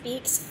even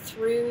speaks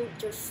through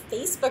your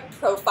Facebook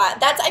profile.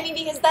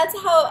 Because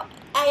that's how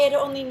I had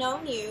only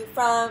known you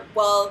from,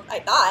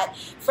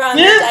 from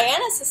the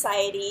Diana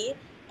Society,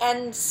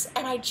 and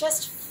I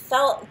just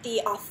felt the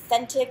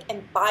authentic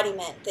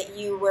embodiment that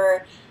you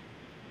were,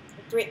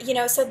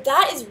 so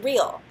that is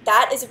real.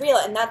 That is real,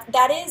 and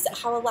that is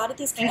how a lot of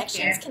these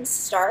connections can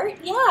start.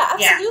 Yeah,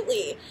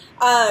 absolutely.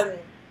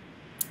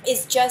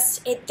 It's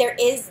just, there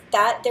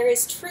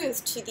is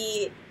truth to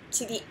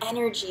the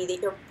energy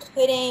that you're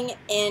putting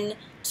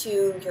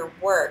into your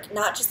work,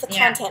 not just the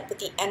content, but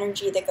the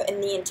energy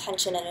and the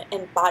intention and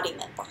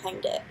embodiment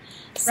behind it.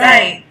 So,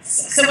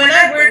 So when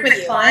I work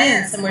with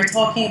clients and we're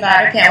talking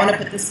about, okay, I want to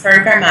put this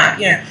program out,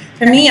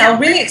 for me, I'll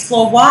really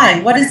explore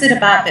why. What is it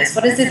about this?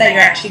 What is it that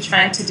you're actually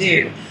trying to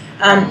do?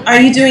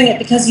 Are you doing it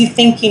because you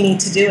think you need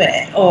to do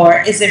it?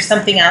 Or is there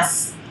something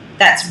else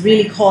that's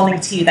really calling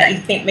to you that you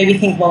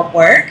think won't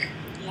work?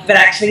 but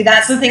actually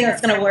that's the thing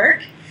that's going to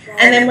work. Right.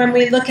 And then when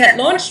we look at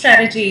launch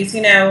strategies,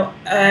 you know,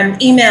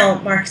 email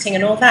marketing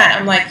and all that,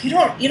 I'm like, you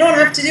don't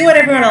have to do what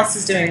everyone else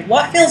is doing.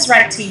 What feels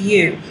right to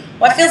you?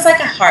 What feels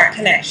like a heart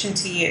connection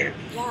to you?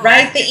 Yeah.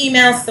 Write the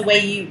emails the way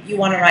you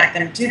want to write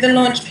them. Do the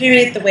launch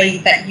period the way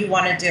that you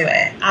want to do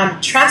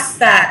it. Trust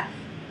that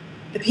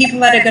the people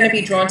that are going to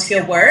be drawn to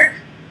your work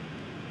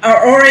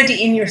are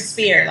already in your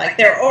sphere. Like,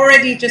 they're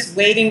already just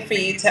waiting for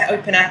you to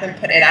open up and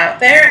put it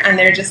out there, and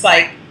they're just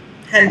like,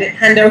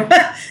 hand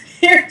over.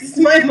 Here's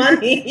my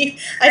money.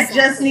 I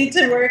just need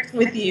to work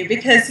with you.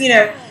 Because, you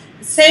know,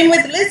 same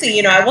with Lizzie.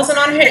 You know, I wasn't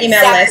on her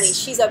email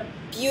list. She's a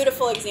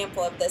beautiful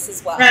example of this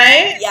as well.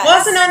 Right? Yes.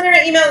 Wasn't on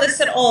her email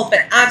list at all, but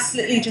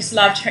absolutely just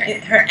loved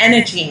her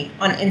energy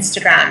on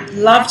Instagram.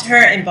 Loved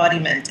her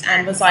embodiment,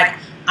 and was like,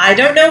 I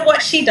don't know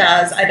what she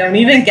does. I don't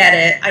even get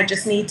it. I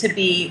just need to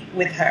be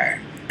with her.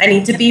 I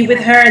need to be with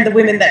her and the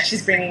women that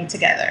she's bringing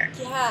together.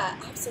 Yeah,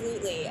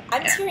 absolutely.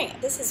 I'm hearing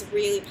this is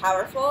really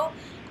powerful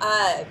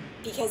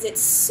because it's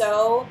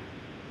so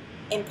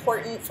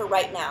important for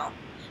right now.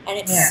 And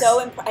it's so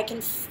important. I can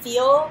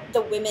feel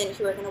the women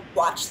who are going to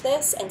watch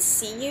this and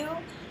see you,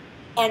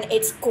 and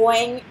it's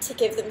going to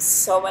give them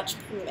so much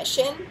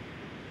permission.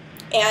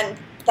 And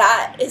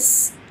that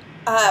is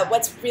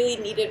what's really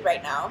needed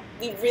right now.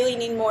 We really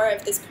need more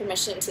of this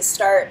permission to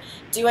start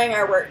doing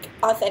our work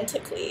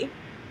authentically.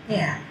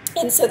 Yeah.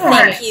 And so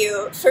thank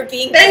you for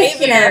being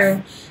brave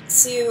enough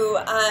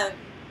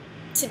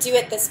to do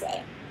it this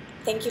way.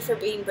 Thank you for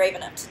being brave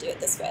enough to do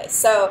it this way.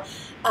 So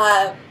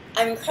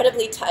I'm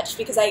incredibly touched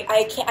because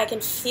I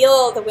can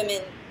feel the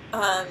women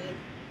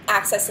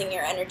accessing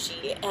your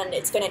energy, and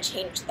it's going to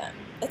change them.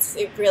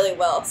 It really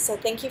will. So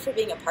thank you for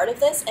being a part of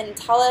this, and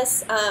tell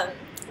us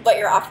what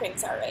your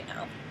offerings are right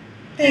now.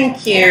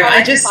 Thank you.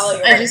 I just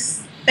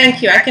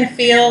thank you. I can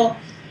feel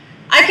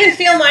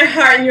my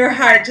heart and your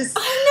heart. Just,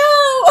 I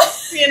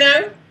know. You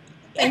know.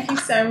 Thank you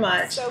so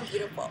much. So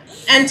beautiful.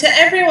 And to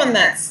everyone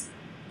that's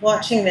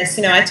watching this,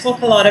 you know, I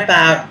talk a lot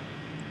about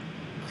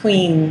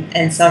queen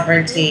and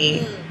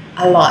sovereignty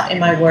a lot in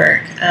my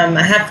work.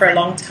 I have for a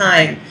long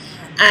time,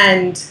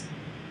 and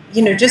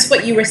you know, just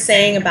what you were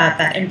saying about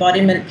that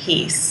embodiment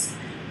piece.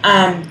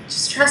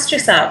 Just trust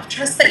yourself.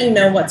 Trust that you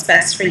know what's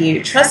best for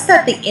you. Trust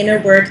that the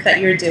inner work that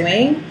you're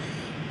doing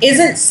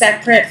isn't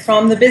separate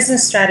from the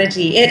business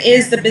strategy. It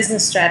is the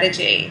business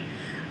strategy.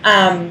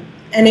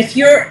 And if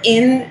you're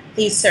in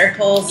these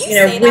circles, you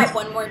know, say that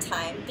one more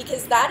time,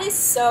 because that is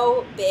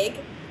so big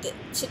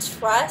to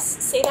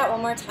trust. Say that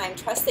one more time.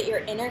 Trust that your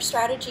inner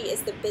strategy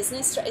is the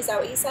business. Is that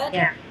what you said?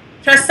 Yeah.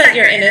 Trust that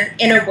your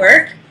inner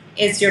work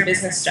is your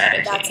business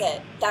strategy. That's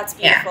it. That's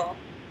beautiful.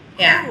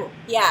 Yeah. Ooh,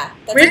 yeah.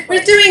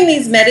 We're doing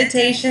these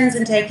meditations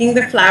and taking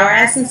the flower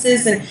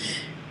essences and,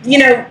 you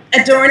know,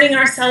 adorning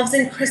ourselves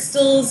in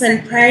crystals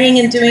and praying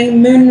and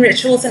doing moon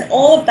rituals and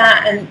all of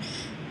that,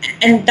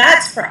 and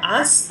that's for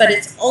us, but it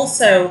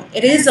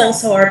is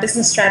also our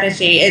business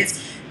strategy.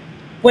 It's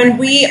when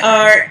we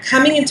are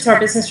coming into our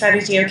business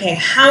strategy, okay,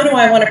 how do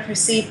I want to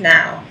perceive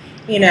now?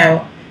 You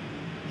know,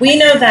 we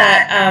know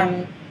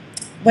that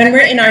when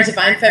we're in our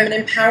divine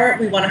feminine power,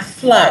 we want to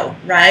flow,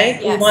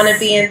 right? Yes. We want to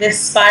be in this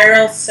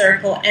spiral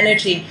circle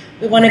energy.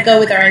 We want to go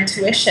with our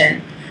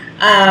intuition.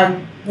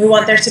 We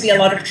want there to be a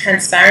lot of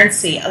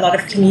transparency, a lot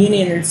of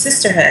communion and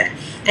sisterhood.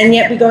 And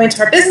yet we go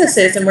into our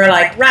businesses and we're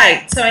like,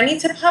 right, so I need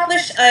to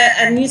publish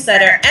a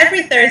newsletter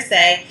every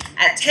Thursday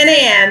at 10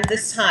 a.m.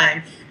 this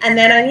time. And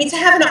then I need to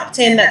have an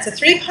opt-in that's a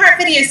 3-part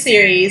video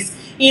series,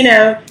 you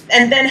know,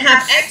 and then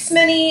have X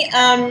many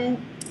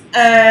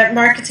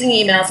marketing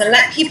emails and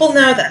let people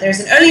know that there's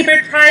an early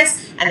bird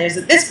price and there's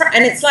this part.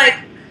 And it's like,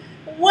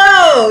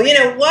 whoa, you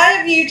know, why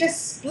have you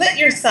just split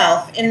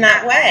yourself in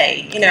that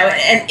way? You know,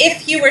 and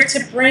if you were to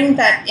bring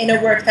that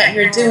inner work that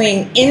you're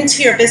doing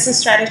into your business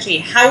strategy,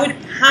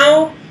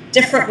 how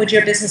different would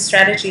your business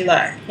strategy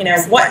look? You know,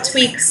 what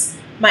tweaks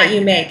might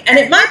you make? And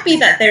it might be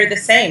that they're the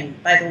same,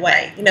 by the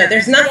way. You know,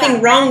 there's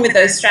nothing wrong with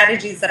those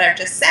strategies that I've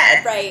just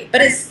said. Right.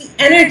 But it's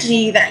the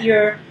energy that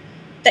you're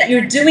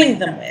doing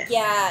them with.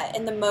 Yeah,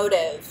 and the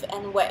motive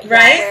and what.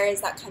 Right. Where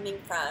is that coming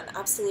from?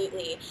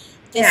 Absolutely.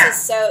 This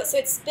is so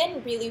it's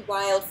been really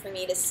wild for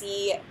me to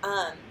see.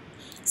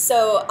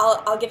 So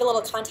I'll give a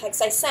little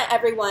context. I sent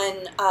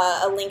everyone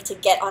a link to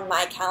get on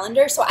my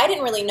calendar, so I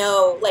didn't really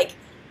know like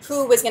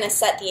who was going to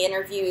set the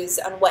interviews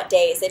on what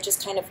days. It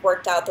just kind of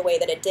worked out the way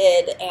that it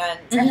did, and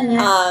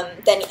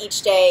then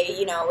each day,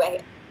 you know,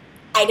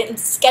 I didn't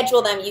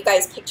schedule them. You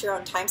guys picked your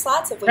own time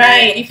slots of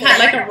when you've had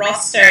like a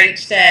roster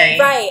each day,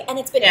 right? And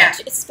it's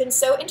been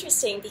so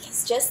interesting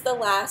because just the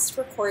last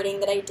recording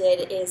that I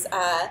did is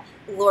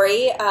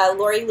Lori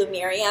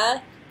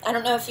Lumeria. I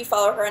don't know if you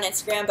follow her on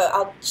Instagram,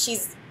 but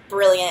she's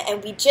brilliant,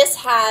 and we just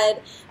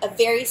had a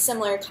very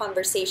similar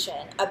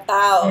conversation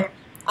about.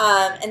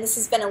 And this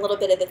has been a little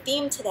bit of the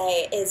theme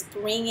today, is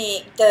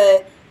bringing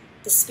the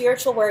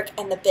spiritual work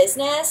and the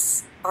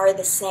business are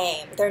the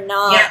same. They're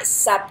not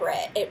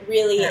separate. It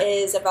really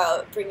is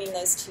about bringing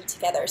those two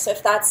together.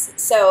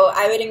 So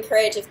I would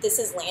encourage, if this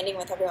is landing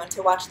with everyone,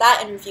 to watch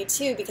that interview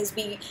too, because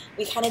we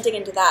kind of dig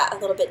into that a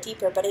little bit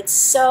deeper. But it's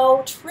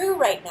so true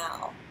right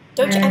now.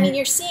 Don't you? I mean,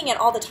 you're seeing it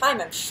all the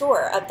time, I'm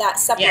sure, of that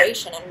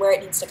separation and where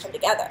it needs to come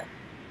together.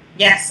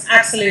 Yes,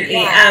 absolutely.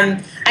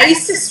 Yeah. I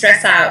used to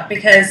stress out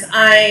because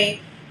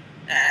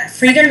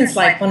freedom is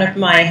like one of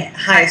my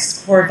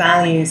highest core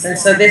values. And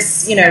so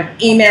this,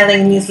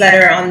 emailing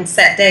newsletter on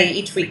set day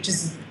each week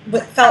just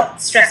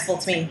felt stressful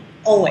to me,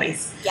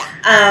 always. Yeah.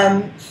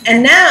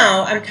 And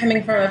now I'm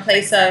coming from a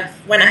place of,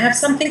 when I have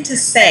something to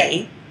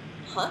say,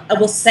 I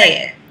will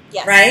say it.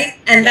 Yes. Right?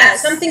 And that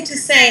something to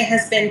say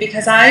has been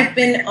because I've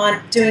been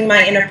doing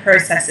my inner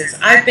processes.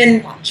 I've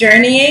been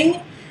journeying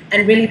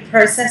and really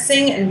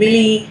processing and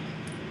really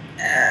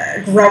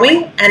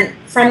growing. And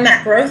from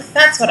that growth,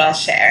 that's what I'll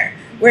share.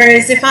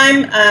 Whereas if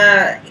I'm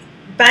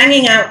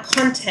banging out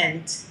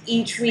content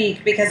each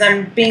week because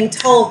I'm being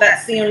told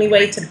that's the only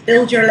way to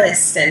build your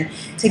list and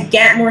to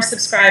get more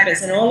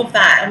subscribers and all of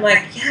that, I'm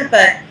like, yeah,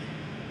 but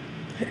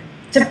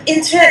the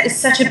internet is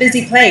such a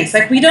busy place.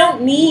 Like, we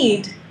don't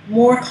need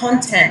more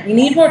content. We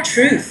need more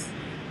truth.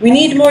 We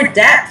need more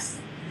depth.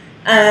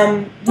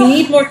 We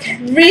need more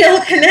real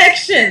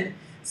connection.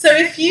 So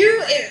if you're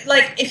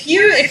like,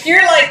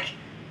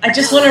 I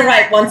just want to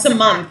write once a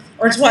month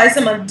or twice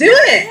a month, do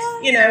it.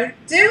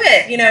 Do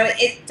it.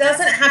 It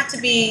doesn't have to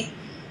be.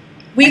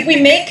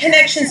 We make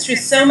connections through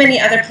so many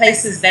other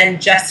places than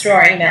just through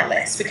our email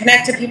list. We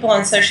connect to people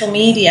on social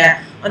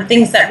media, on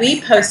things that we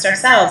post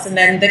ourselves, and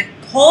then the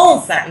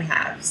calls that we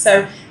have.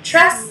 So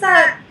trust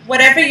that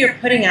whatever you're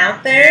putting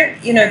out there,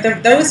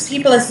 those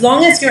people, as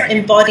long as you're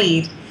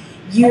embodied,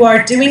 you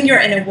are doing your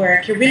inner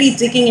work, you're really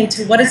digging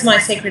into what is my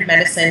sacred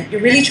medicine,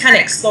 you're really trying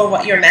to explore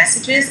what your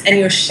message is, and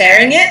you're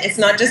sharing it. It's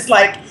not just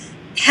like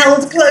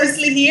held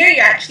closely here,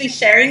 you're actually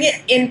sharing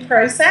it in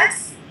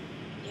process.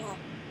 Yeah.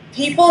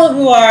 People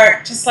who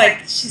are just like,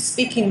 she's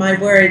speaking my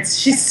words,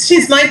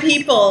 she's my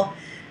people,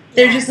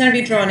 they're just going to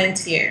be drawn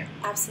into you.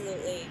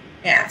 Absolutely.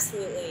 Yeah.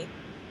 Absolutely.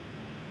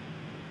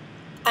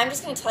 I'm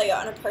just going to tell you,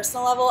 on a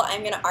personal level,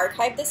 I'm going to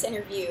archive this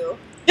interview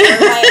for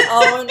my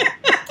own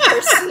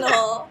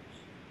personal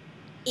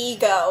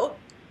ego.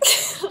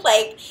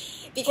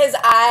 Because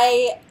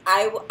I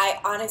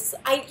honestly,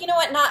 you know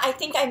what, I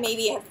think I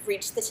maybe have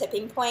reached the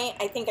tipping point.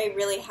 I think I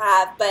really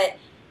have, but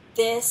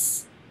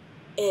this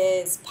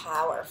is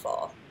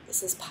powerful.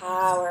 This is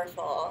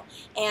powerful.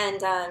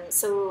 And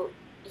so,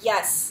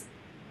 yes,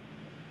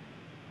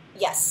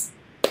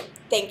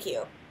 thank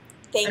you.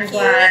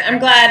 I'm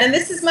glad. And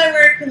this is my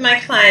work with my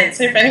clients.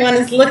 So if anyone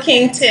is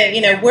looking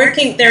to,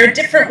 working, there are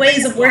different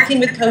ways of working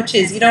with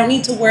coaches. You don't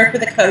need to work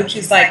with a coach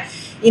who's like,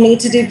 you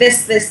need to do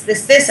this,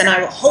 and I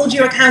will hold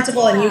you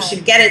accountable and you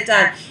should get it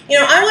done.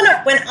 When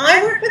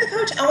I work with a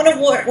coach, I want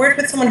to work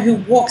with someone who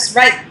walks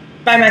right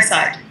by my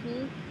side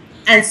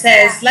and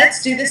says,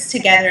 let's do this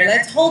together.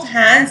 Let's hold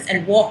hands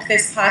and walk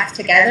this path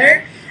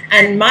together.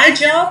 And my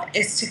job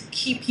is to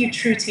keep you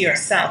true to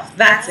yourself.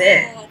 That's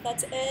it.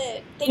 That's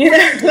it. Thank you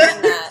for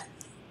doing that.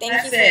 Thank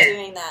you for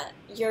doing that.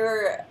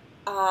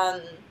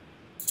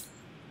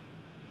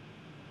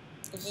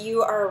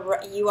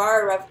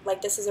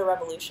 This is a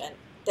revolution.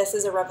 This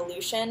is a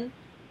revolution,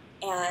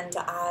 and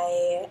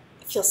I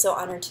feel so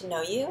honored to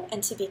know you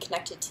and to be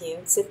connected to you.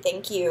 So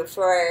thank you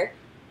for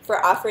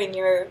offering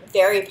your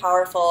very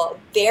powerful,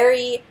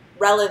 very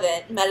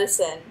relevant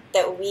medicine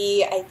that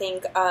I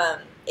think,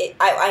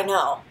 I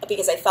know,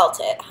 because I felt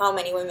it, how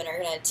many women are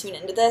going to tune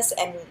into this,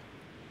 and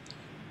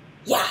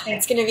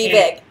it's going to be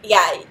big.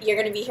 Yeah, you're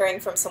going to be hearing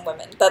from some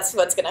women. That's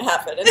what's going to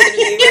happen. It's going to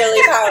be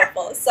really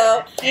powerful.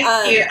 So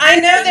thank you. I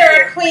know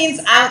there are queens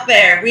out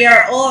there. We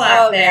are all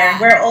out there.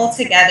 Yeah. We're all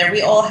together.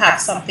 We all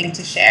have something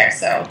to share.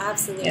 So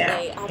absolutely.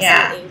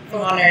 Yeah.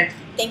 I'm honored.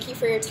 Thank you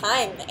for your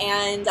time,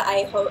 and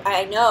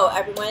I know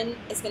everyone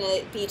is going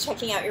to be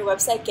checking out your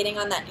website, getting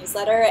on that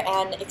newsletter,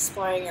 and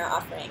exploring your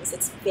offerings.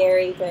 It's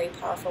very, very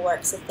powerful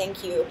work. So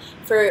thank you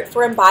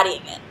for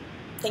embodying it.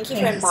 Thank you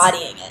for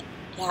embodying it.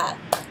 Yeah,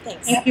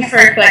 thanks. Thank you for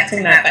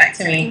reflecting that back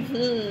to me.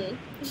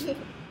 Mm-hmm.